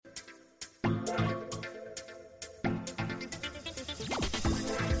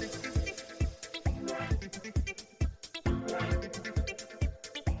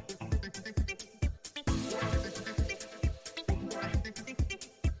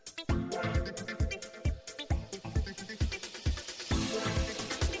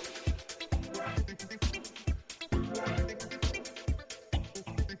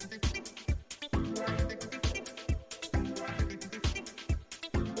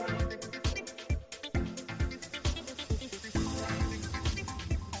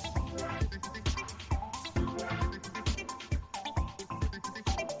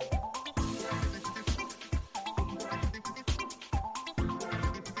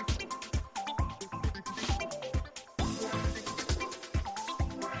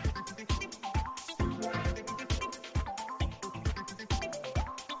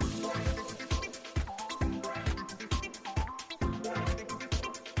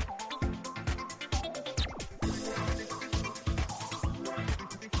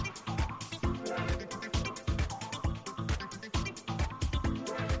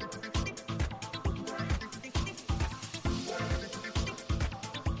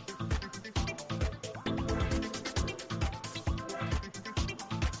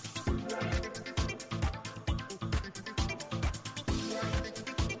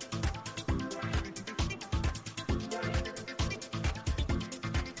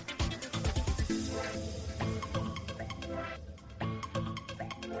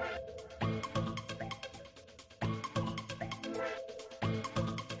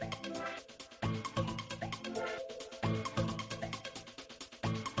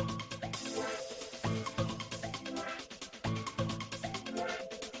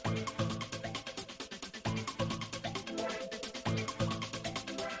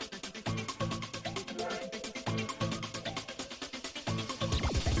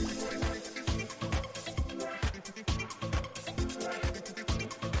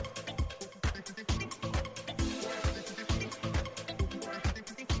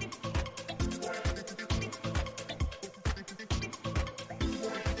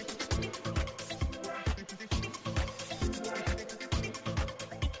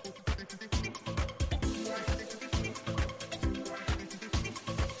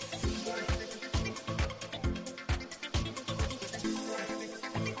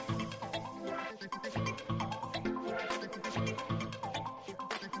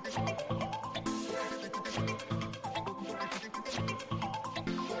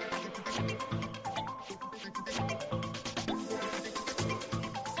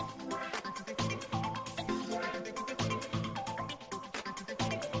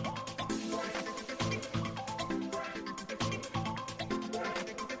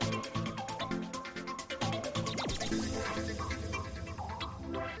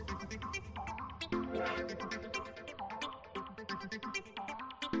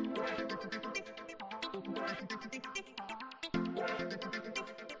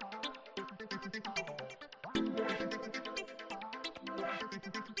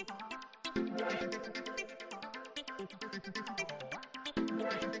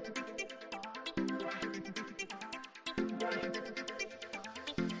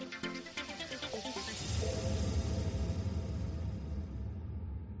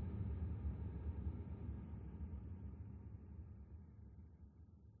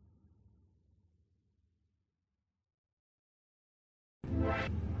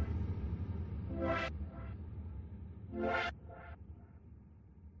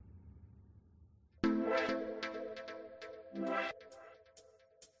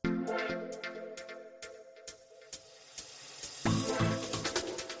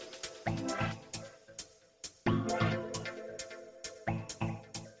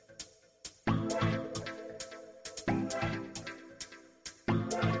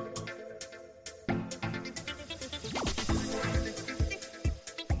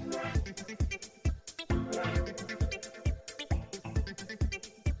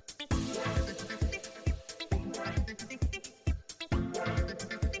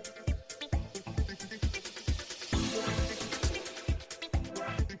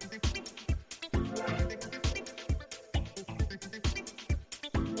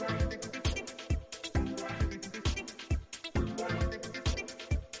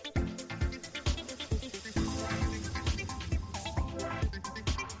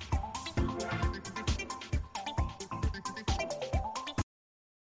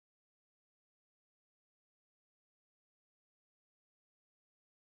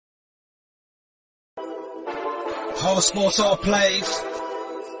Whole sports all plays.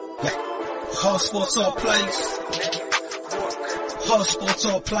 Whole sports all plays. Whole sports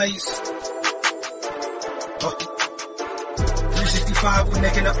all plays. 365, we're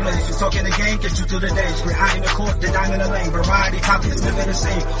making a plays. You talking the game, get you to the days. We're high in the court, the dime in the lane. Variety, topics, living the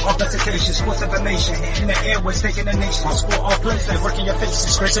same. All presentation, sports information. In the airways, taking the nation. All sport, all plays, they working your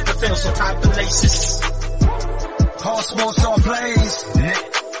faces. Grace at the field, so tie the laces. Whole sports all plays.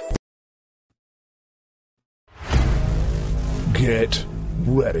 Get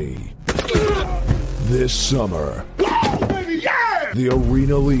ready. This summer, the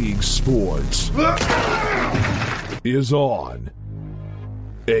Arena League Sports is on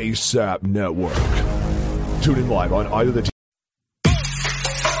ASAP Network. Tune in live on either the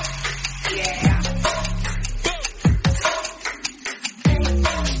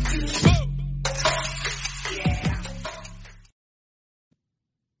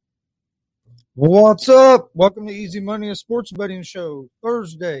What's up? Welcome to Easy Money, a sports betting show.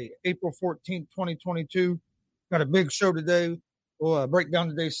 Thursday, April 14th, 2022. Got a big show today. We'll break down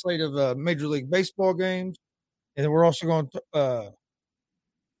today's slate of Major League Baseball games. And then we're also going to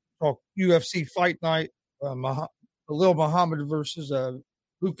talk UFC Fight Night. Khalil Muhammad versus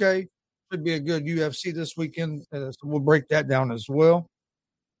Buke. Should be a good UFC this weekend. So we'll break that down as well.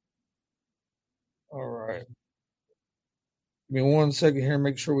 All right. Give me 1 second here.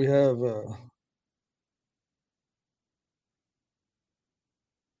 Make sure we have...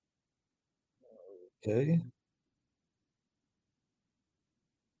 Okay.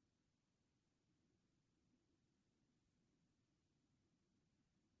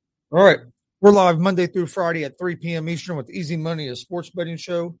 All right. We're live Monday through Friday at 3 p.m. Eastern with Easy Money, a sports betting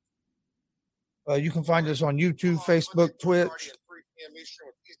show. You can find us on YouTube, Facebook, Twitch. 3 p.m. Eastern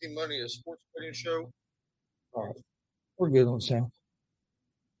with Easy Money, a sports betting show. All right. We're good on sound.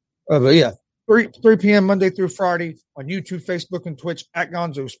 But yeah, 3 p.m. Monday through Friday on YouTube, Facebook, and Twitch at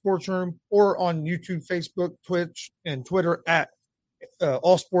Gonzo Sports Room, or on YouTube, Facebook, Twitch, and Twitter at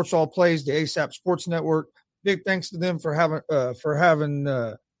All Sports All Plays, the ASAP Sports Network. Big thanks to them for having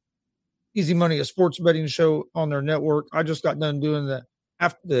Easy Money, a sports betting show on their network. I just got done doing the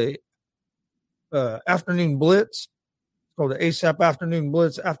afternoon blitz. It's called the ASAP Afternoon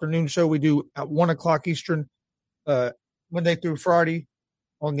Blitz afternoon show we do at 1 o'clock Eastern, Monday through Friday,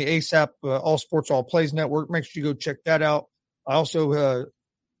 on the ASAP All Sports All Plays Network. Make sure you go check that out. I also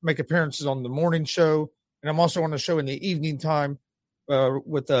make appearances on the morning show, and I'm also on the show in the evening time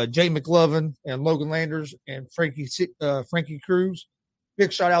with Jay McLovin and Logan Landers and Frankie Cruz.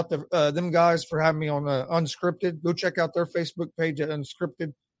 Big shout out to them guys for having me on Unscripted. Go check out their Facebook page at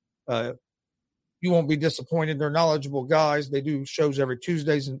Unscripted. You won't be disappointed. They're knowledgeable guys. They do shows every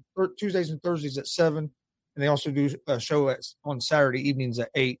Tuesdays and Thursdays at 7. And they also do a show on Saturday evenings at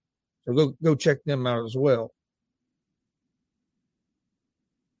 8. So go check them out as well.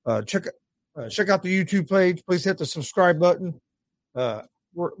 Check out the YouTube page. Please hit the subscribe button.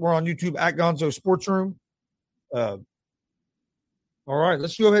 we're on YouTube at Gonzo Sports Room. All right,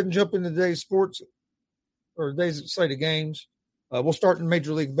 let's go ahead and jump into today's sports or today's slate of games. We'll start in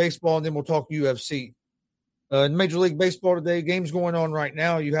Major League Baseball, and then we'll talk UFC. In Major League Baseball today, games going on right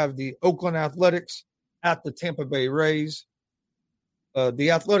now. You have the Oakland Athletics at the Tampa Bay Rays.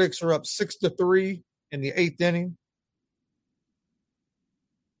 The Athletics are up 6-3 in the 8th inning.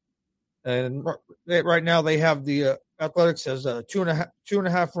 And right now they have the Athletics as two and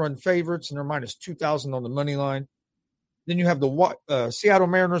a half run favorites, and they're minus 2,000 on the money line. Then you have the Seattle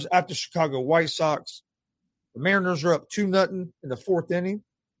Mariners at the Chicago White Sox. The Mariners are up 2-0 in the 4th inning.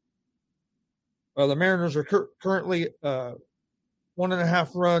 The Mariners are currently 1.5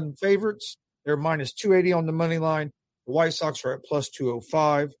 run favorites. They're minus 280 on the money line. The White Sox are at plus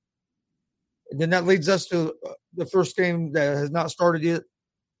 205. And then that leads us to the first game that has not started yet,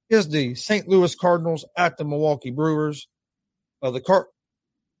 is the St. Louis Cardinals at the Milwaukee Brewers.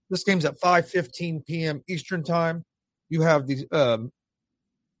 This game's at 5:15 p.m. Eastern Time. You have the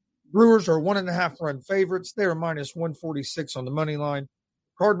Brewers are 1.5 run favorites. They are minus 146 on the money line.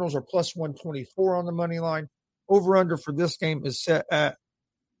 Cardinals are plus 124 on the money line. Over-under for this game is set at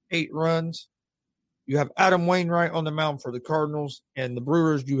 8 runs. You have Adam Wainwright on the mound for the Cardinals, and the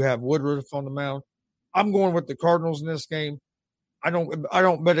Brewers, you have Woodruff on the mound. I'm going with the Cardinals in this game. I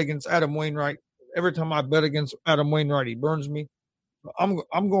don't bet against Adam Wainwright. Every time I bet against Adam Wainwright, he burns me.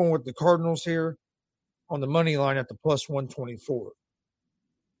 I'm going with the Cardinals here on the money line at the plus 124.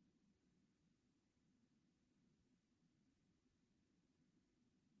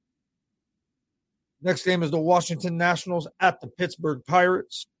 Next game is the Washington Nationals at the Pittsburgh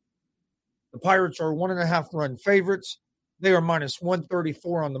Pirates. The Pirates are 1.5 run favorites. They are minus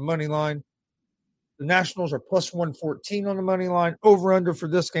 134 on the money line. The Nationals are plus 114 on the money line. Over-under for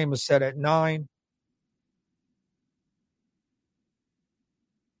this game is set at 9.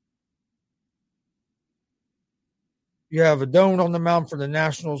 You have Adone on the mound for the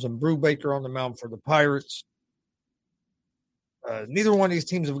Nationals and Brubaker on the mound for the Pirates. Neither one of these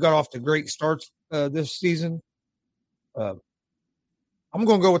teams have got off to great starts this season. I'm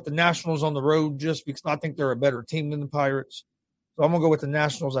going to go with the Nationals on the road just because I think they're a better team than the Pirates. So I'm going to go with the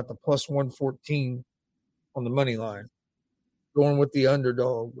Nationals at the plus 114 on the money line. Going with the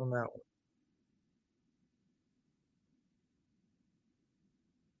underdog on that one.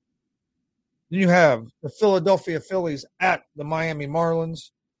 Then you have the Philadelphia Phillies at the Miami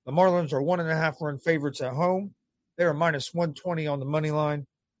Marlins. The Marlins are 1.5 run favorites at home. They are minus 120 on the money line.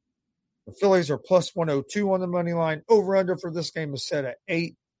 The Phillies are plus 102 on the money line. Over-under for this game is set at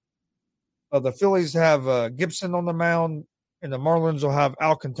 8. The Phillies have Gibson on the mound, and the Marlins will have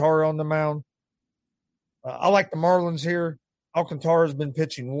Alcantara on the mound. I like the Marlins here. Alcantara has been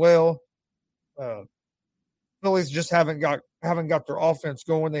pitching well. Phillies just haven't got their offense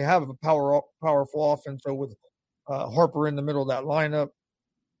going. They have a powerful offense with Harper in the middle of that lineup.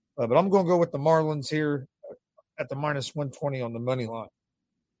 But I'm going to go with the Marlins here at the minus 120 on the money line.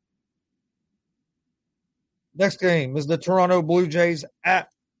 Next game is the Toronto Blue Jays at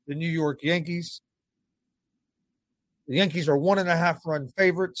the New York Yankees. The Yankees are 1.5 run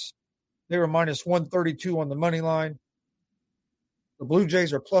favorites. They are minus 132 on the money line. The Blue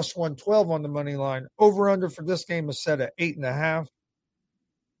Jays are plus 112 on the money line. Over-under for this game is set at 8.5.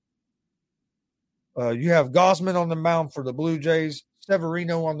 You have Gausman on the mound for the Blue Jays,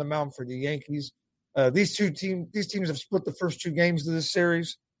 Severino on the mound for the Yankees. These teams have split the first 2 games of this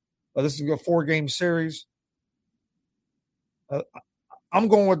series. This is a 4-game series. I'm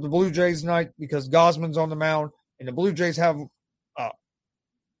going with the Blue Jays tonight because Gausman's on the mound, and the Blue Jays have one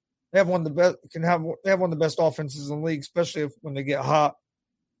of the best offenses in the league, especially when they get hot.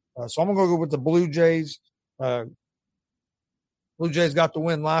 So I'm going to go with the Blue Jays. Blue Jays got the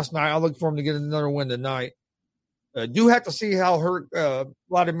win last night. I look for them to get another win tonight. Do have to see how hurt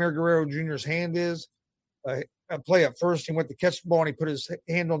Vladimir Guerrero Jr.'s hand is. Play at first, he went to catch the ball, and he put his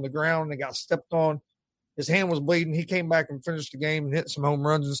hand on the ground, and it got stepped on. His hand was bleeding. He came back and finished the game and hit some home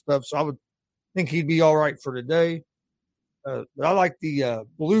runs and stuff, so I would think he'd be all right for today. But I like the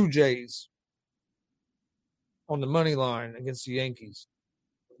Blue Jays on the money line against the Yankees.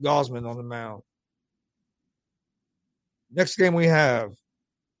 Gausman on the mound. Next game we have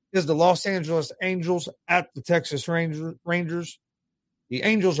is the Los Angeles Angels at the Texas Rangers. The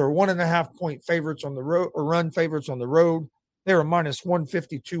Angels are 1.5 point favorites on the road, or run favorites on the road. They are minus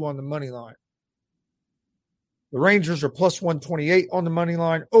 152 on the money line. The Rangers are plus 128 on the money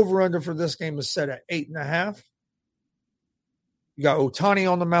line. Over-under for this game is set at 8.5. You got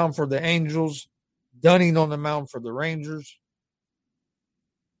Ohtani on the mound for the Angels, Dunning on the mound for the Rangers.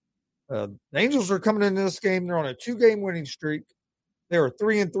 The Angels are coming into this game. They're on a 2-game winning streak. They are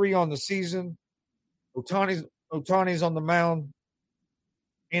 3-3 on the season. Ohtani's on the mound,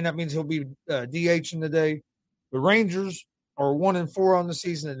 and that means he'll be DHing today. The Rangers are 1-4 on the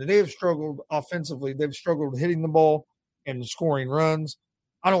season, and they have struggled offensively. They've struggled hitting the ball and scoring runs.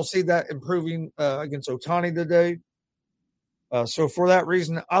 I don't see that improving against Ohtani today. So for that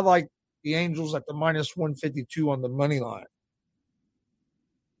reason, I like the Angels at the minus 152 on the money line.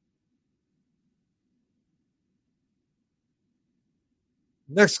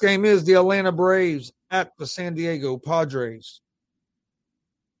 Next game is the Atlanta Braves at the San Diego Padres.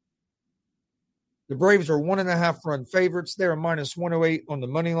 The Braves are 1.5-run favorites. They are minus 108 on the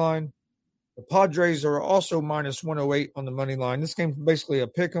money line. The Padres are also minus 108 on the money line. This game is basically a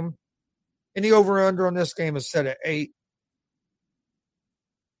pick 'em. And the over-under on this game is set at 8.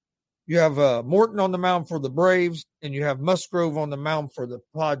 You have Morton on the mound for the Braves, and you have Musgrove on the mound for the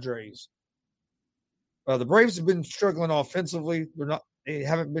Padres. The Braves have been struggling offensively. They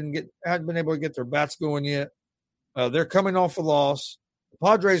haven't been able to get their bats going yet. They're coming off a loss. The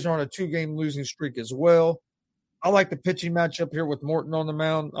Padres are on a 2-game losing streak as well. I like the pitching matchup here with Morton on the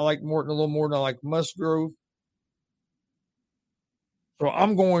mound. I like Morton a little more than I like Musgrove. So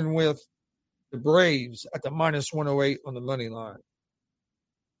I'm going with the Braves at the minus 108 on the money line.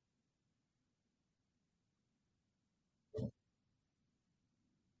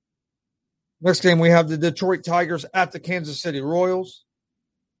 Next game, we have the Detroit Tigers at the Kansas City Royals.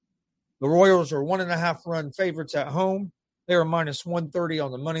 The Royals are 1.5-run favorites at home. They are minus 130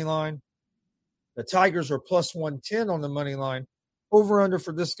 on the money line. The Tigers are plus 110 on the money line. Over-under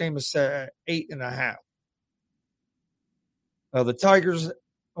for this game is set at 8.5. The Tigers,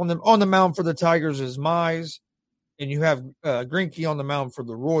 on the mound for the Tigers is Mize, and you have Greinke on the mound for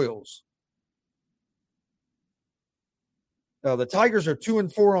the Royals. The Tigers are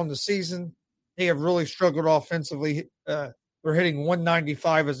 2-4 on the season. They have really struggled offensively. They're hitting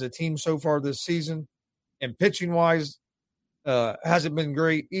 195 as a team so far this season. And pitching-wise, hasn't been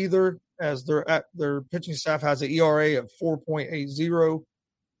great either, as their pitching staff has an ERA of 4.80,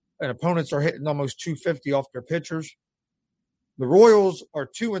 and opponents are hitting almost 250 off their pitchers. The Royals are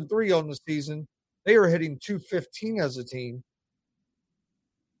 2-3 on the season. They are hitting 215 as a team.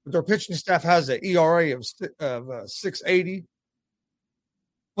 But their pitching staff has an ERA of 680.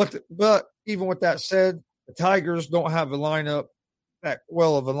 But even with that said, the Tigers don't have a lineup that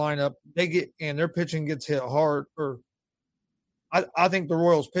well of a lineup. Their pitching gets hit hard. I think the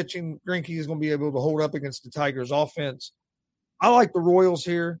Royals pitching, Greinke is going to be able to hold up against the Tigers offense. I like the Royals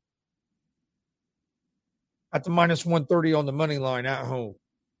here at the minus 130 on the money line at home.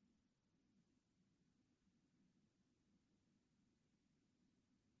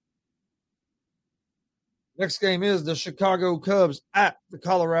 Next game is the Chicago Cubs at the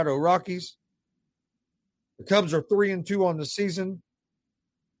Colorado Rockies. The Cubs are 3-2 on the season.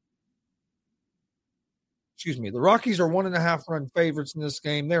 The Rockies are 1.5-run favorites in this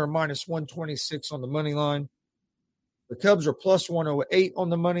game. They are minus 126 on the money line. The Cubs are plus 108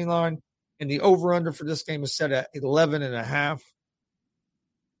 on the money line, and the over-under for this game is set at 11.5.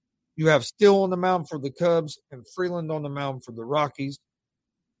 You have Still on the mound for the Cubs and Freeland on the mound for the Rockies.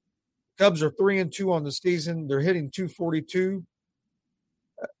 Cubs are 3-2 on the season. They're hitting 242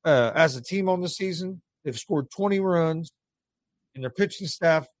 as a team on the season. They've scored 20 runs, and their pitching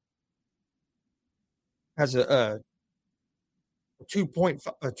staff has a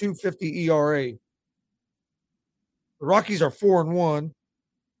 250 ERA. The Rockies are 4-1.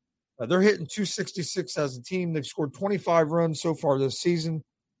 They're hitting 266 as a team. They've scored 25 runs so far this season,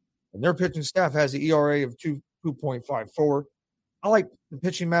 and their pitching staff has an ERA of 2.54. I like the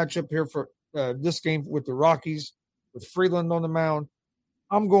pitching matchup here for this game with the Rockies, with Freeland on the mound.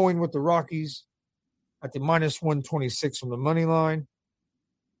 I'm going with the Rockies at the minus 126 on the money line.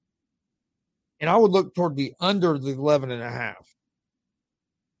 And I would look toward the under the 11.5.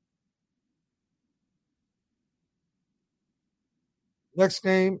 Next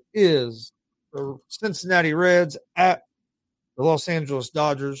game is the Cincinnati Reds at the Los Angeles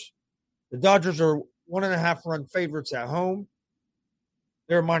Dodgers. The Dodgers are 1.5-run favorites at home.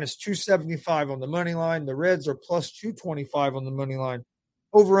 They're minus 275 on the money line. The Reds are plus 225 on the money line.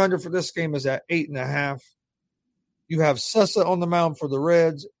 Over-under for this game is at 8.5. You have Sosa on the mound for the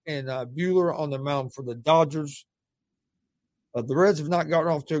Reds and Buehler on the mound for the Dodgers. The Reds have not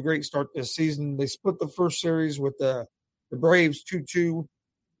gotten off to a great start this season. They split the first series with the Braves 2-2.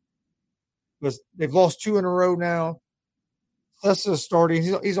 They've lost 2 in a row now. Sosa is starting.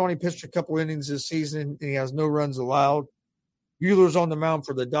 He's only pitched a couple innings this season, and he has no runs allowed. Buehler's on the mound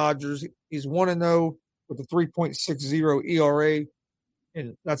for the Dodgers. He's 1-0 with a 3.60 ERA,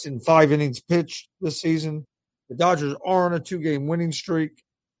 and that's in 5 innings pitched this season. The Dodgers are on a 2-game winning streak.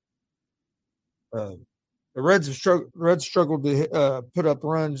 The Reds struggled to put up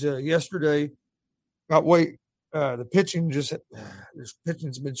runs yesterday. The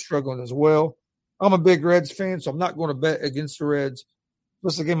pitching's been struggling as well. I'm a big Reds fan, so I'm not going to bet against the Reds.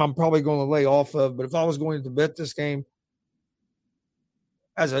 This is a game I'm probably going to lay off of. But if I was going to bet this game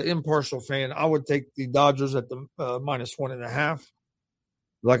as an impartial fan, I would take the Dodgers at the -1.5.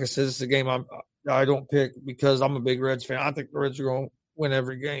 Like I said, this is a game I don't pick because I'm a big Reds fan. I think the Reds are going to win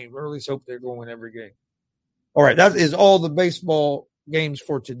every game, or at least hope they're going to win every game. All right, that is all the baseball games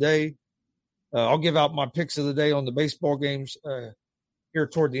for today. I'll give out my picks of the day on the baseball games here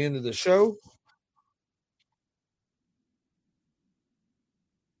toward the end of the show.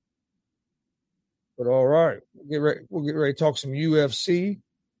 But all right, we'll get ready to talk some UFC.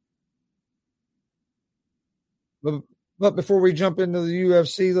 But before we jump into the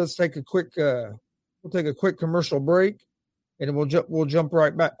UFC, let's take a quick commercial break, and then we'll jump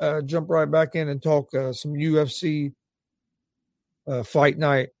right back in and talk some UFC fight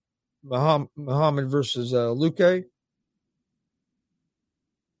night, Muhammad versus Luque.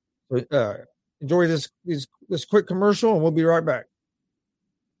 Enjoy this quick commercial, and we'll be right back.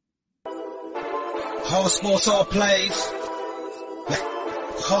 Whole sports all plays.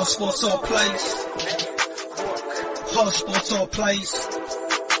 Whole sports all plays. Whole sports all plays.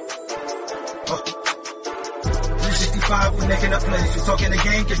 365, we're making a place. We're talking the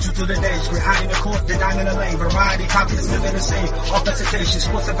game, get you to the days. We're high in the court, the dime in the lane. Variety, topics, living the same. All presentation,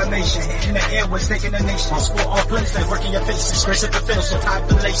 sports information. In the airways, taking the nation. Sport all plays, like working your faces. Grace at the field, so tie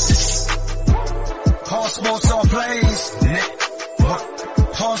the laces. Whole sports all plays.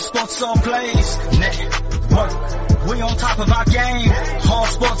 Whole sports all plays. Network. We on top of our game. Whole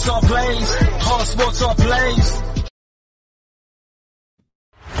sports all plays. Whole sports all plays.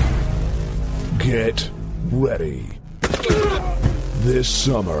 Get ready. This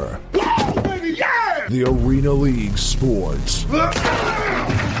summer, the Arena League Sports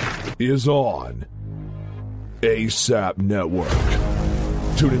is on ASAP Network.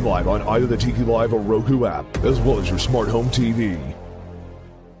 Tune in live on either the Tiki Live or Roku app, as well as your smart home TV.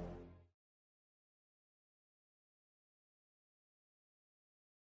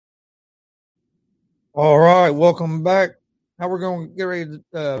 All right, welcome back. Now we're going to get ready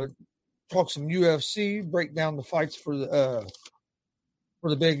to talk some UFC, break down the fights for the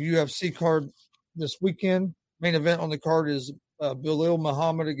big UFC card this weekend. Main event on the card is Belal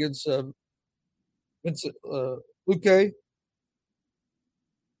Muhammad against Vincent Luque.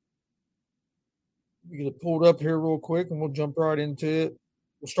 We get it pulled up here real quick, and we'll jump right into it.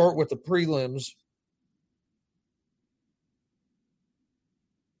 We'll start with the prelims.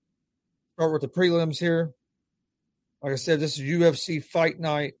 Start with the prelims here. Like I said, this is UFC Fight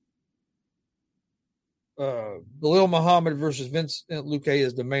Night. Belal Muhammad versus Vincent Luque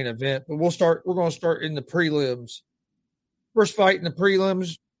is the main event, but we're going to start in the prelims. First fight in the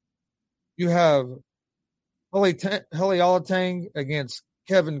prelims, you have Heli Alateng against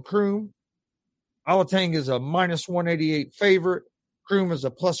Kevin Croom. Alateng is a -188 favorite. Croom is a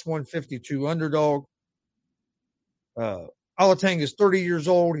 +152 underdog. Alateng is 30 years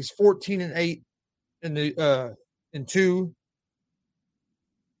old. He's 14-8 in 2.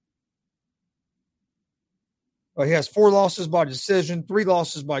 He has 4 losses by decision, 3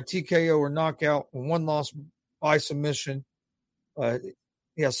 losses by TKO or knockout, and 1 loss by submission.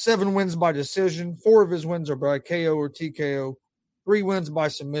 He has 7 wins by decision. 4 of his wins are by KO or TKO. 3 wins by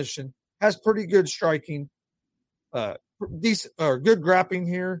submission. Has pretty good striking. Decent or good grappling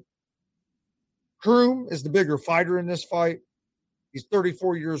here. Croom is the bigger fighter in this fight. He's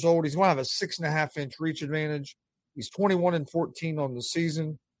 34 years old. He's going to have a 6.5-inch reach advantage. He's 21-14 on the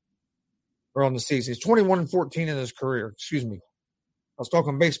season. He's 21-14 in his career. Excuse me. I was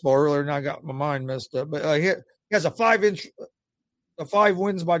talking baseball earlier, and I got my mind messed up. But he has a 5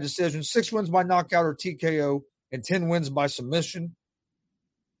 wins by decision, 6 wins by knockout or TKO, and 10 wins by submission.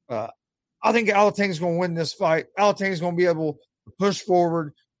 I think Alateng's going to win this fight. Alateng's going to be able to push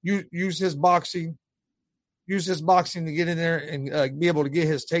forward, use his boxing to get in there and be able to get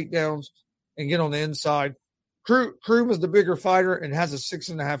his takedowns and get on the inside. Croom is the bigger fighter and has a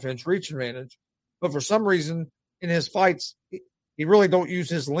 6.5-inch reach advantage. But for some reason, in his fights, he really don't use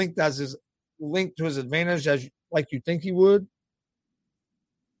his length as his length to his advantage like you think he would.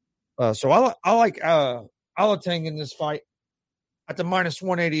 So I like Alateng in this fight at the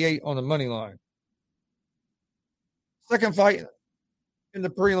 -188 on the money line. Second fight in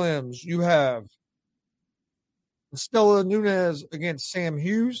the prelims, you have Stella Nunes against Sam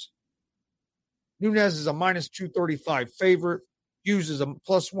Hughes. Nunes is a -235 favorite. Hughes is a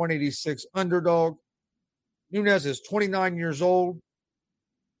 +186 underdog. Nunes is 29 years old.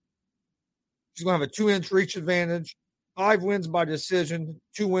 She's going to have a 2-inch reach advantage, 5 wins by decision,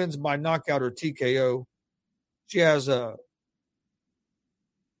 2 wins by knockout or TKO. She has a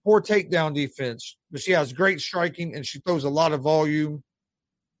poor takedown defense, but she has great striking and she throws a lot of volume.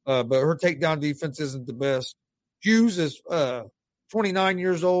 But her takedown defense isn't the best. Hughes is 29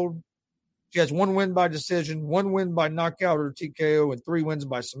 years old. She has 1 win by decision, 1 win by knockout or TKO, and 3 wins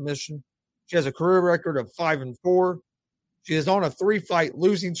by submission. She has a career record of 5-4. She is on a 3-fight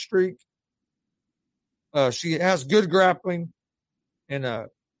losing streak. She has good grappling and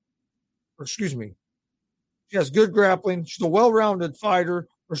she has good grappling. She's a well-rounded fighter.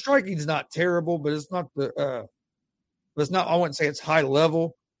 Her striking is not terrible, but it's not I wouldn't say it's high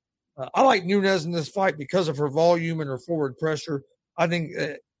level. I like Nunes in this fight because of her volume and her forward pressure. I think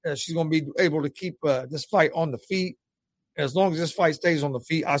she's going to be able to keep this fight on the feet. As long as this fight stays on the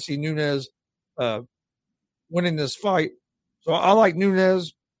feet, I see Nunes winning this fight. So I like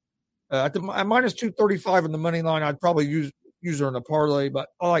Nunes. At minus 235 in the money line, I'd probably use her in a parlay, but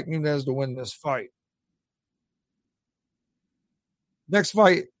I like Nunes to win this fight. Next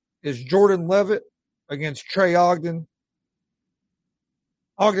fight is Jordan Leavitt against Trey Ogden.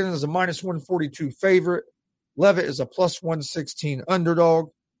 Ogden is a minus 142 favorite. Leavitt is a plus 116 underdog.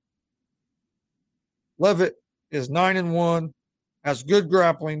 Leavitt is 9-1, has good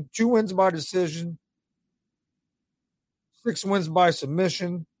grappling, 2 wins by decision, 6 wins by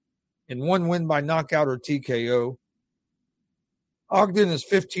submission, and 1 win by knockout or TKO. Ogden is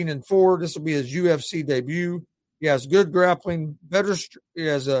 15-4. This will be his UFC debut. He has good grappling,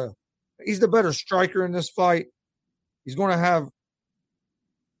 he's the better striker in this fight. He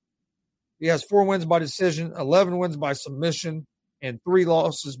has 4 wins by decision, 11 wins by submission, and 3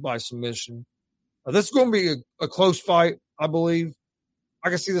 losses by submission. This is going to be a close fight, I believe. I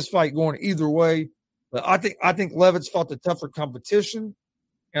can see this fight going either way. But I think Leavitt's fought the tougher competition,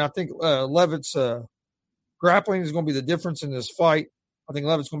 and I think Leavitt's grappling is going to be the difference in this fight. I think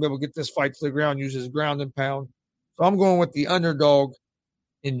Leavitt's going to be able to get this fight to the ground, use his ground and pound. So I'm going with the underdog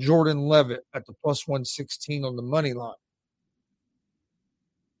in Jordan Leavitt at the plus 116 on the money line.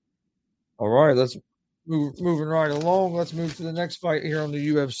 All right, let's moving right along. Let's move to the next fight here on the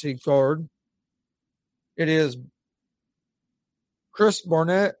UFC card. It is Chris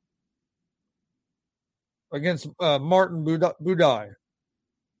Barnett against Martin Buday.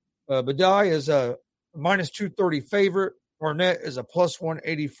 Buday is a minus 230 favorite. Barnett is a plus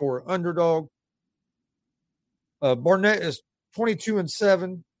 184 underdog. Barnett is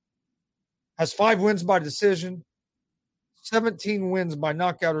 22-7, has 5 wins by decision, 17 wins by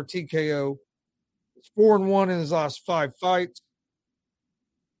knockout or TKO. He's 4-1 in his last 5 fights.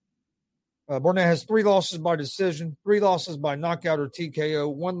 Barnett has 3 losses by decision, 3 losses by knockout or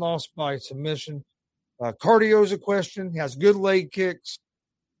TKO, 1 loss by submission. Cardio is a question. He has good leg kicks.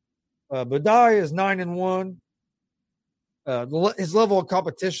 Buday is 9-1. His level of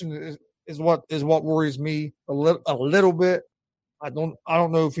competition is what worries me a little bit. I don't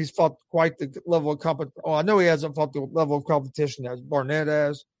know if he's fought quite the level of competition. Oh, I know he hasn't fought the level of competition as Barnett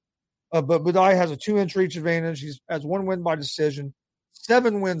has. But Buday has a 2-inch reach advantage. He has 1 win by decision,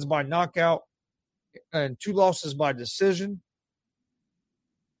 7 wins by knockout, and 2 losses by decision.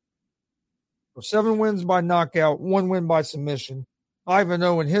 So 7 wins by knockout, 1 win by submission,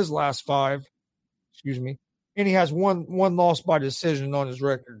 5-0 in his last 5. And he has one loss by decision on his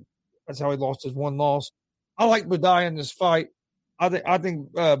record. That's how he lost his 1 loss. I like Buday in this fight. I think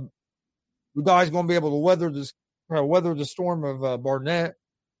Buday is going to be able to weather the storm of Barnett.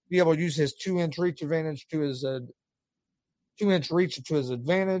 Be able to use his 2-inch reach advantage to his 2-inch reach to his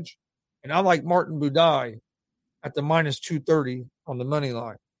advantage. And I like Martin Buday at the minus 230 on the money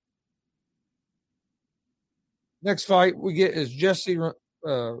line. Next fight we get is Jesse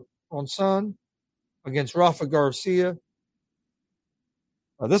Ronson against Rafa Garcia.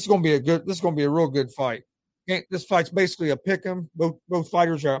 This is going to be a real good fight. This fight's basically a pick'em. Both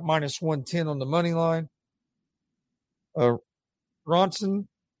fighters are at minus 110 on the money line. Ronson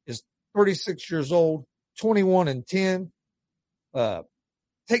is 36 years old, 21-10.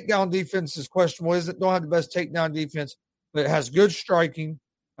 Takedown defense is questionable. Don't have the best takedown defense, but it has good striking.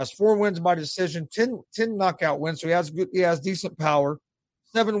 Has 4 wins by decision, 10 knockout wins. So he has decent power.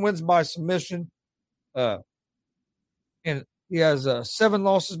 7 wins by submission. And he has 7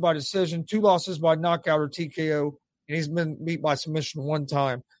 losses by decision, 2 losses by knockout or TKO, and he's been beat by submission 1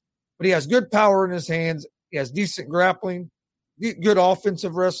 time. But he has good power in his hands. He has decent grappling, good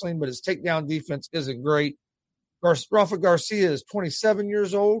offensive wrestling, but his takedown defense isn't great. Rafa Garcia is 27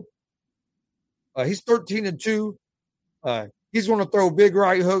 years old. He's 13-2. He's going to throw big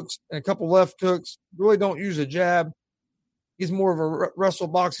right hooks and a couple left hooks. Really don't use a jab. He's more of a wrestle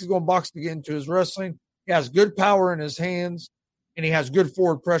box. He's going to box to get into his wrestling. He has good power in his hands, and he has good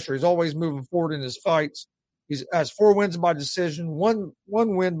forward pressure. He's always moving forward in his fights. He has 4 wins by decision, one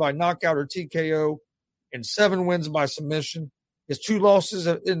win by knockout or TKO, and 7 wins by submission. His 2 losses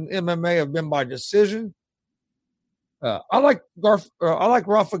in MMA have been by decision. I like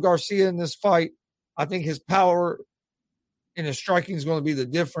Rafa Garcia in this fight. I think his power and his striking is going to be the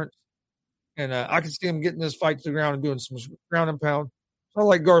difference. And I can see him getting this fight to the ground and doing some ground and pound. So I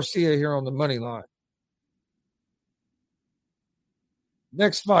like Garcia here on the money line.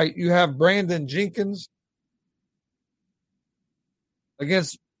 Next fight, you have Brandon Jenkins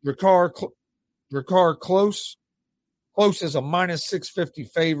against Ricard Close. Close is a minus 650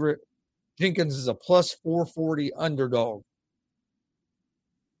 favorite. Jenkins is a plus 440 underdog.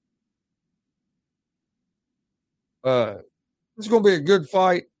 This is going to be a good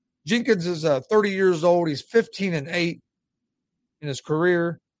fight. Jenkins is 30 years old. He's 15-8 in his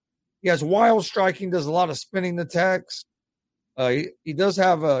career. He has wild striking, does a lot of spinning attacks. He does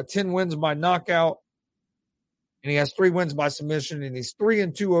have 10 wins by knockout, and he has 3 wins by submission, and he's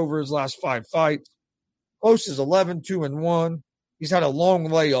 3-2 over his last 5 fights. Close is 11-2-1. He's had a long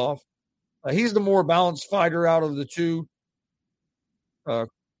layoff. He's the more balanced fighter out of the two.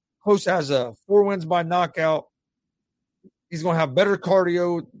 Close has 4 wins by knockout. He's going to have better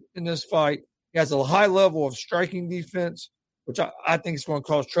cardio in this fight. He has a high level of striking defense, which I think is going to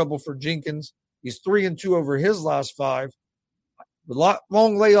cause trouble for Jenkins. He's 3-2 over his last 5. The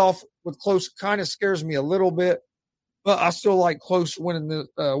long layoff with Close kind of scares me a little bit, but I still like Close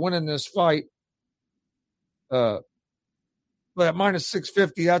winning this fight. But at minus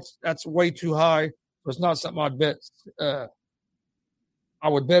 650, that's way too high. So it's not something I'd bet. I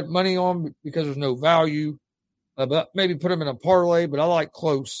would bet money on because there's no value. But maybe put him in a parlay. But I like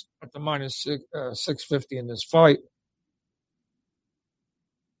Close at the minus 650 in this fight.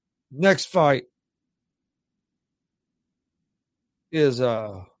 Next fight is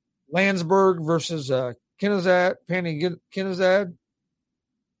Landsberg versus Kennezad, Panny Kennezad.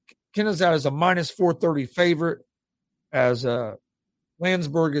 Kennezad is a minus 430 favorite, as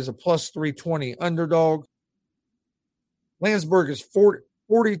Landsberg is a plus 320 underdog. Landsberg is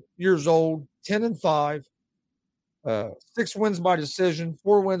 40 years old, 10-5, 6 wins by decision,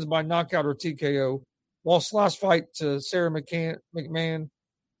 4 wins by knockout or TKO. Lost last fight to Sarah McMahon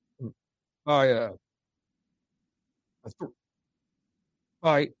by a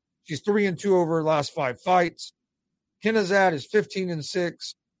fight. She's 3-2 over her last 5 fights. Kennezad is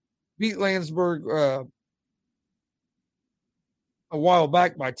 15-6. Beat Landsberg a while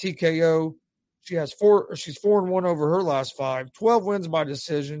back by TKO. She's 4-1 over her last 5. 12 wins by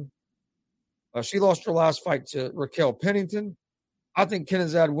decision. She lost her last fight to Raquel Pennington. I think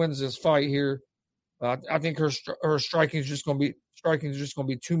Kennezad wins this fight here. I think her striking is just going to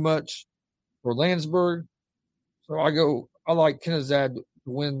be too much for Landsberg. So I like Kennezad to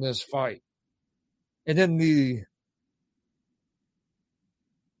win this fight. And then the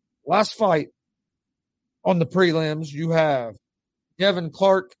last fight on the prelims, you have Devin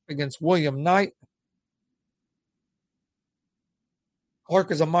Clark against William Knight.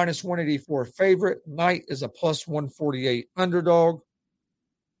 Clark is a minus 184 favorite. Knight is a plus 148 underdog.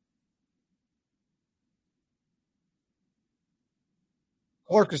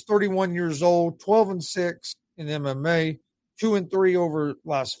 Clark is 31 years old, 12-6 in MMA, 2-3 over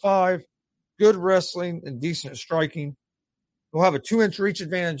last 5. Good wrestling and decent striking. He'll have a 2-inch reach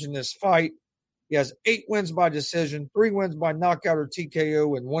advantage in this fight. He has 8 wins by decision, 3 wins by knockout or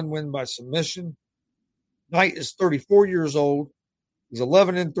TKO, and 1 win by submission. Knight is 34 years old. He's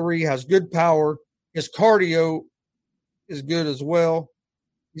 11-3, has good power. His cardio is good as well.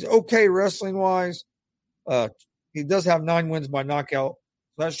 He's okay wrestling-wise. He does have 9 wins by knockout.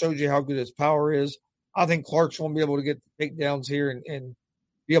 So that shows you how good his power is. I think Clark's going to be able to get the takedowns here and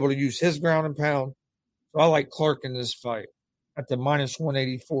be able to use his ground and pound. So I like Clark in this fight at the minus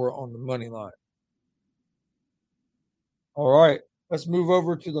 184 on the money line. All right, let's move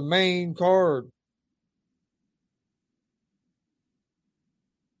over to the main card.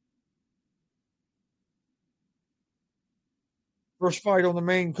 First fight on the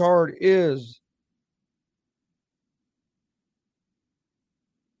main card is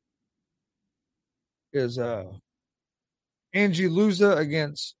Angie Luza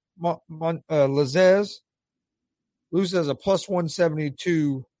against Lazzez. Luza is a plus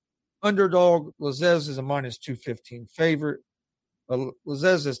 172 underdog. Lazzez is a minus 215 favorite.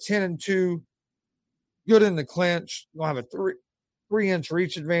 Lazzez is 10-2, good in the clinch. You'll have a 3-inch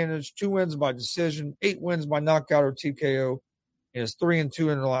reach advantage, 2 wins by decision, 8 wins by knockout or TKO. He is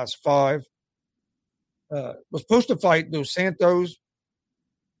 3-2 in the last 5. Was supposed to fight Dos Santos,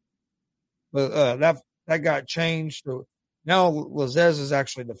 but that got changed. So now Lazzez is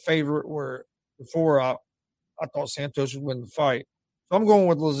actually the favorite, where before I thought Santos would win the fight. So I'm going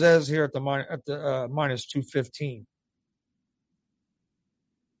with Lazzez here at the minus 215.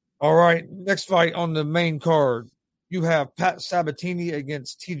 All right, next fight on the main card, you have Pat Sabatini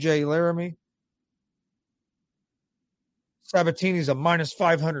against TJ Laramie. Sabatini is a minus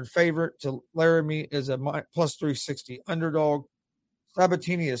 500 favorite to Laramie is a plus 360 underdog.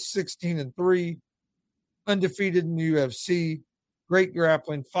 Sabatini is 16-3, undefeated in the UFC. Great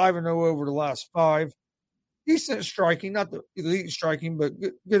grappling, 5-0 over the last 5. Decent striking, not the elite striking, but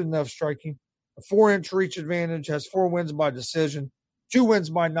good enough striking. A 4-inch reach advantage, has 4 wins by decision, 2 wins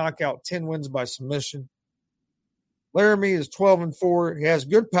by knockout, 10 wins by submission. Laramie is 12-4. He has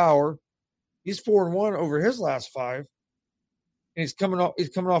good power. He's 4-1 over his last 5. And he's coming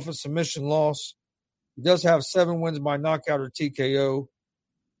off a submission loss. He does have 7 wins by knockout or TKO.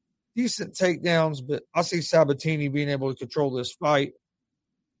 Decent takedowns, but I see Sabatini being able to control this fight.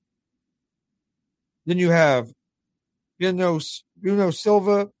 Then you have Bruno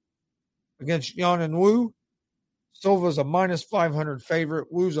Silva against Yanan Wu. Silva's a minus 500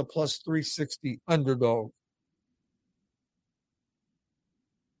 favorite. Wu's a plus 360 underdog.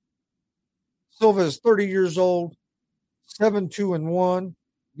 Silva is 30 years old, 7-2-1,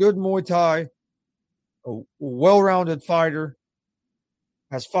 good Muay Thai, a well-rounded fighter,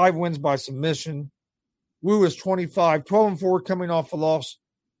 has 5 wins by submission. Wu is 25, 12-4, coming off a loss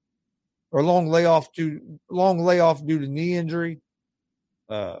or long layoff due to knee injury.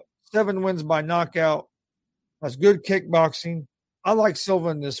 7 wins by knockout, has good kickboxing. I like Silva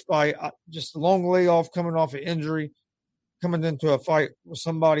in this fight. Just a long layoff, coming off an injury, coming into a fight with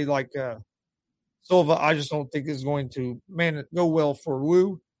somebody like Silva, I just don't think is going to go well for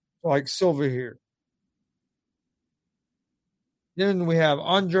Wu. Like Silva here. Then we have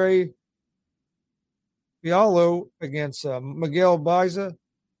Andre Fiallo against Miguel Baeza.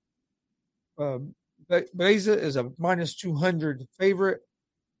 Baeza is a minus 200 favorite.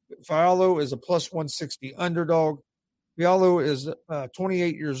 Fiallo is a plus 160 underdog. Fiallo is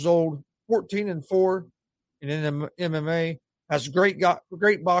 28 years old, 14-4 in MMA. Has great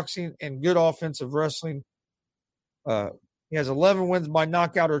boxing and good offensive wrestling. He has 11 wins by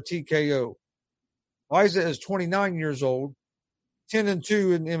knockout or TKO. Baeza is 29 years old,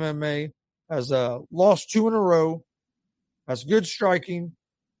 10-2 in MMA. Has lost 2 in a row. Has good striking.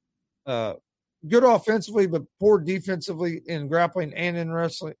 Good offensively, but poor defensively in grappling and in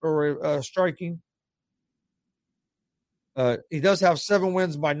wrestling or striking. He does have 7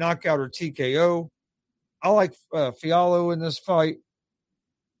 wins by knockout or TKO. I like Fiallo in this fight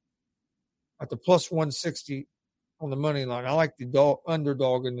at the plus 160 on the money line. I like the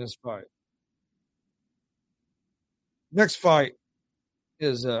underdog in this fight. Next fight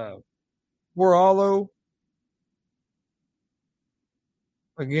is Warallo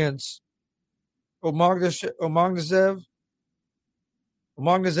against Omagnazev.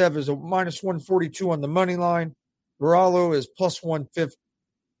 Omagnazev is a minus 142 on the money line. Warallo is plus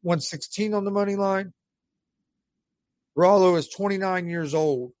 116 on the money line. Warallo is 29 years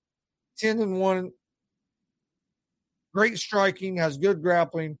old, 10-1, great striking, has good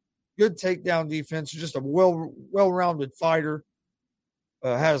grappling, good takedown defense, just a well-rounded fighter.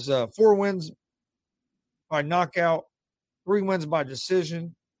 Has 4 wins by knockout, 3 wins by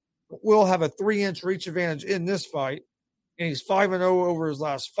decision. Will have a 3-inch reach advantage in this fight, and he's 5-0 over his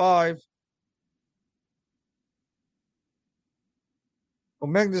last 5.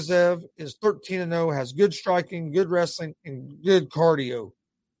 Omagnazev is 13-0, has good striking, good wrestling, and good cardio.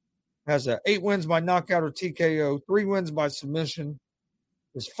 Has 8 wins by knockout or TKO, 3 wins by submission.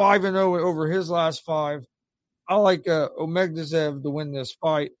 Is 5-0 over his last 5. I like Omagnazev to win this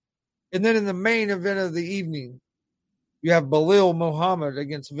fight. And then in the main event of the evening, you have Belal Muhammad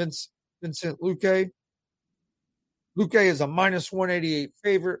against Vincent Luque. Luque is a minus 188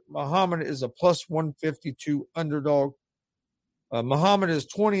 favorite. Muhammad is a plus 152 underdog. Muhammad is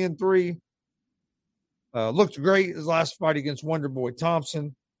 20-3. Looked great his last fight against Wonderboy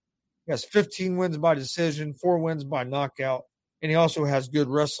Thompson. He has 15 wins by decision, 4 wins by knockout, and he also has good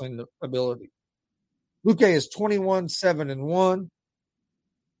wrestling ability. Luque is 21-7-1.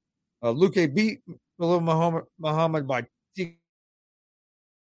 Luque beat Belal Muhammad by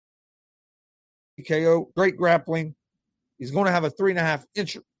TKO. Great grappling. He's going to have a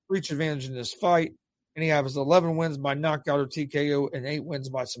 3.5-inch reach advantage in this fight. And he has 11 wins by knockout or TKO and 8 wins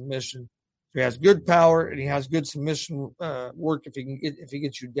by submission. So he has good power and he has good submission work if he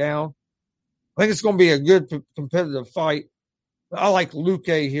gets you down. I think it's going to be a good competitive fight. I like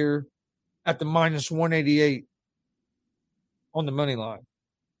Luque here at the minus 188 on the money line.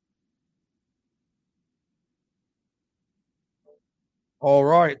 All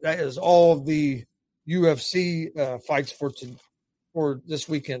right, that is all of the UFC fights for this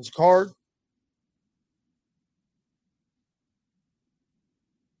weekend's card.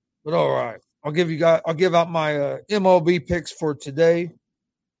 But all right, I'll give out my MLB picks for today.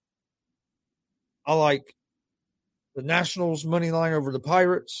 I like the Nationals money line over the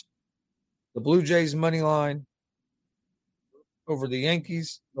Pirates, the Blue Jays money line over the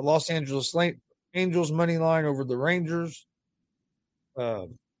Yankees, the Los Angeles Angels money line over the Rangers, the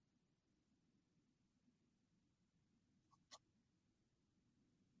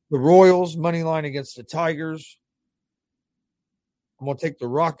Royals money line against the Tigers. I'm going to take the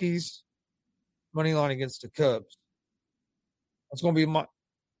Rockies money line against the Cubs. That's going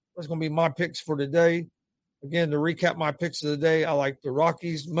to be my picks for today. Again, to recap my picks of the day, I like the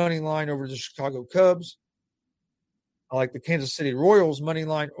Rockies money line over the Chicago Cubs. I like the Kansas City Royals money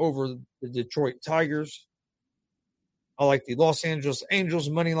line over the Detroit Tigers. I like the Los Angeles Angels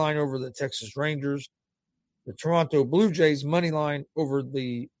money line over the Texas Rangers. The Toronto Blue Jays money line over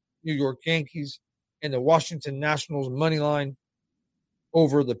the New York Yankees. And the Washington Nationals money line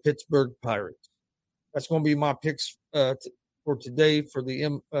over the Pittsburgh Pirates. That's going to be my picks for today for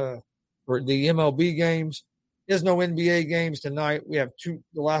the MLB games. There's no NBA games tonight. We have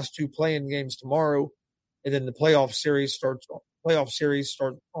the last two play-in games tomorrow, and then the playoff series starts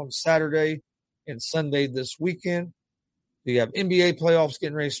on Saturday and Sunday this weekend. We have NBA playoffs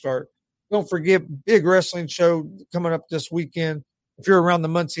getting ready to start. Don't forget, big wrestling show coming up this weekend. If you're around the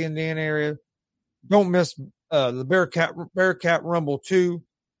Muncie, Indiana area, don't miss the Bearcat Rumble 2.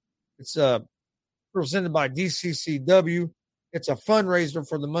 It's presented by DCCW. It's a fundraiser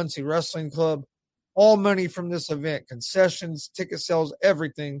for the Muncie Wrestling Club. All money from this event, concessions, ticket sales,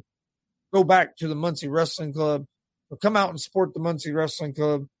 everything, go back to the Muncie Wrestling Club. So come out and support the Muncie Wrestling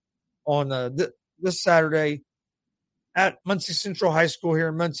Club on this Saturday at Muncie Central High School here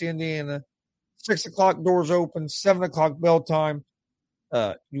in Muncie, Indiana. 6 o'clock doors open, 7 o'clock bell time.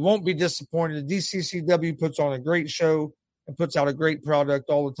 You won't be disappointed. The DCCW puts on a great show and puts out a great product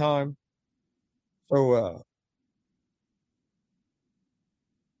all the time. So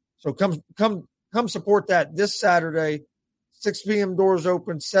come support that this Saturday. 6 p.m. doors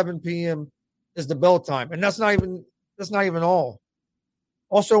open, 7 p.m. is the bell time. And that's not even all.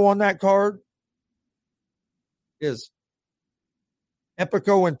 Also on that card is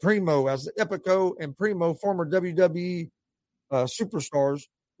Epico and Primo, as Epico and Primo, former WWE superstars,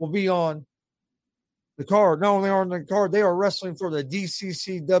 will be on the card. Not only on the card, they are wrestling for the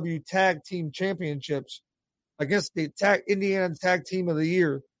DCCW Tag Team Championships against the Indiana Tag Team of the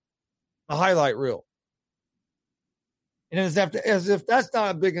Year, the highlight reel. And as if that's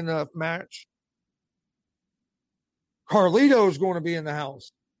not a big enough match, Carlito is going to be in the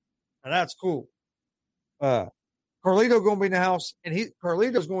house. Now that's cool. Carlito going to be in the house, and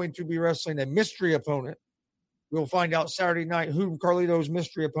Carlito's going to be wrestling a mystery opponent. We'll find out Saturday night who Carlito's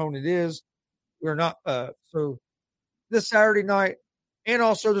mystery opponent is. We're not so this Saturday night, and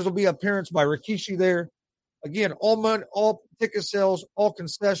also there will be an appearance by Rikishi there. Again, all money, all ticket sales, all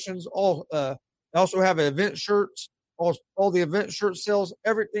concessions, all they also have event shirts, all the event shirt sales.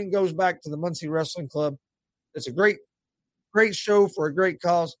 Everything goes back to the Muncie Wrestling Club. It's a great show for a great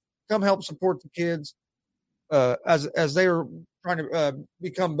cause. Come help support the kids as they are trying to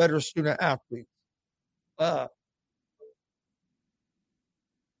become better student athletes.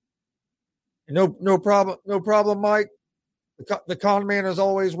 No problem, Mike. The con man is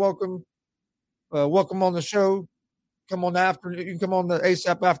always welcome. Welcome on the show. Come on the afternoon. You can come on the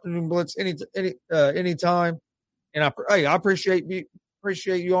ASAP Afternoon Blitz anytime. And I appreciate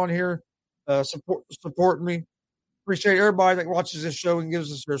you on here, supporting me. Appreciate everybody that watches this show and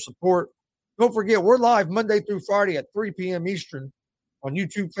gives us their support. Don't forget, we're live Monday through Friday at 3 p.m. Eastern on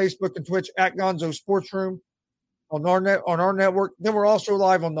YouTube, Facebook, and Twitch at Gonzo Sports Room on our network. Then we're also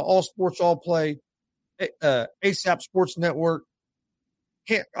live on the All Sports All Play ASAP Sports Network.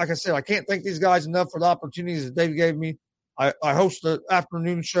 Like I said, I can't thank these guys enough for the opportunities that they gave me. I host the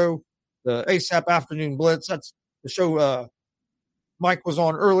afternoon show, the ASAP Afternoon Blitz. That's the show Mike was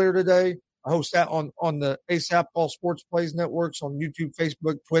on earlier today. I host that on the ASAP All Sports Plays networks on YouTube,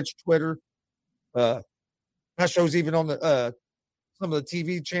 Facebook, Twitch, Twitter. That show's even on the some of the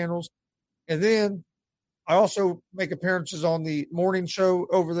TV channels. And then I also make appearances on the morning show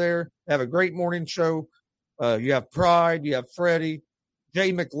over there. They have a great morning show. You have Pride, you have Freddie,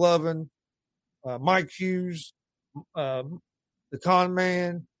 Jay McLovin, Mike Hughes, the Con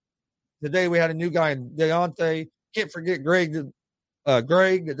Man. Today we had a new guy in Deontay. Can't forget Greg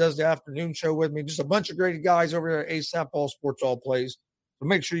Greg that does the afternoon show with me. Just a bunch of great guys over there at ASAP All Sports All Plays. So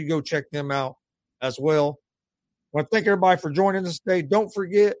make sure you go check them out as well. I want to thank everybody for joining us today. Don't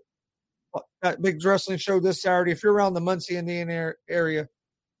forget that big wrestling show this Saturday. If you're around the Muncie, Indiana area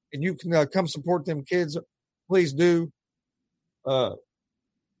and you can come support them kids, please do.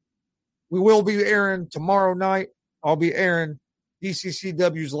 We will be airing tomorrow night. I'll be airing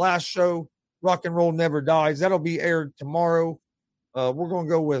DCCW's last show, Rock and Roll Never Dies. That'll be aired tomorrow. We're going to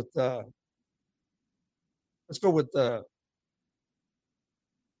go with, let's go with like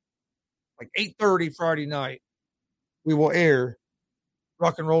 8:30 Friday night. We will air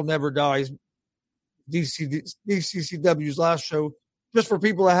Rock and Roll Never Dies, DCCW's last show. Just for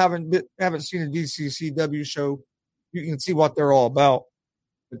people that haven't seen a DCCW show, you can see what they're all about.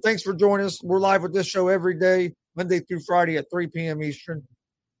 But thanks for joining us. We're live with this show every day, Monday through Friday at 3 p.m. Eastern.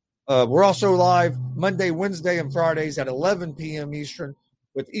 We're also live Monday, Wednesday, and Fridays at 11 p.m. Eastern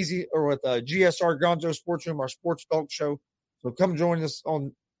with GSR Gonzo Sports Room, our sports talk show. So come join us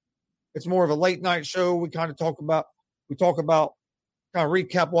on. It's more of a late night show. We talk about, kind of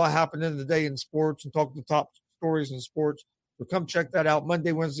recap what happened in the day in sports and talk the top stories in sports. So come check that out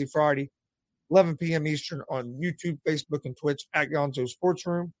Monday, Wednesday, Friday, 11 p.m. Eastern on YouTube, Facebook, and Twitch at Gonzo Sports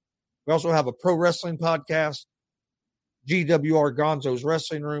Room. We also have a pro wrestling podcast, GWR Gonzo's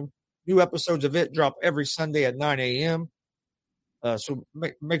Wrestling Room. New episodes of it drop every Sunday at 9 a.m. So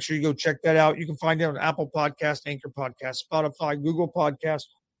make sure you go check that out. You can find it on Apple Podcast, Anchor Podcast, Spotify, Google Podcast,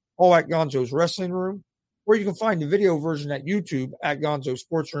 all at Gonzo's Wrestling Room. Or you can find the video version at YouTube at Gonzo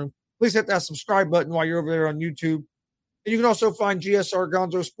Sports Room. Please hit that subscribe button while you're over there on YouTube. And you can also find GSR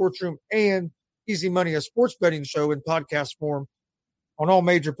Gonzo Sports Room and Easy Money, a sports betting show in podcast form on all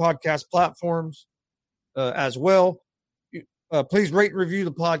major podcast platforms as well. Please rate and review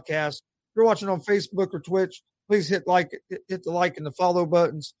the podcast. If you're watching on Facebook or Twitch, please hit the like and the follow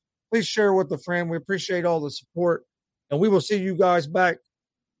buttons. Please share with a friend. We appreciate all the support. And we will see you guys back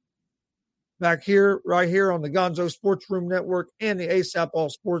here, right here on the Gonzo Sports Room Network and the ASAP All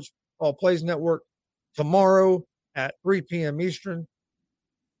Sports All Plays Network tomorrow at 3 p.m. Eastern.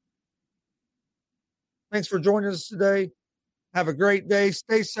 Thanks for joining us today. Have a great day.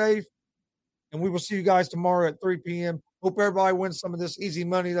 Stay safe. And we will see you guys tomorrow at 3 p.m. Hope everybody wins some of this easy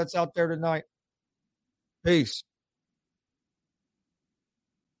money that's out there tonight. Peace.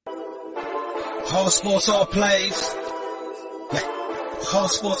 All sports, all plays. All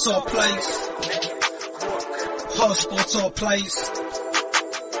sports, all plays. All sports, all plays.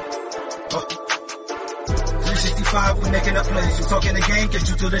 365, we making the plays. You talking the game, get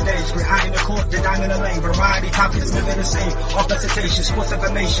you to the days. We're high in the court, the dime in the lane. Variety, topics, living the same. All presentation, sports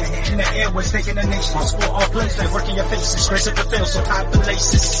information. In the airways, taking the nation. All sport, all plays, like working your faces. Grace at the field, so tie the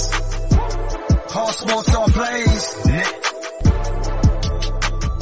laces. All sports, all plays.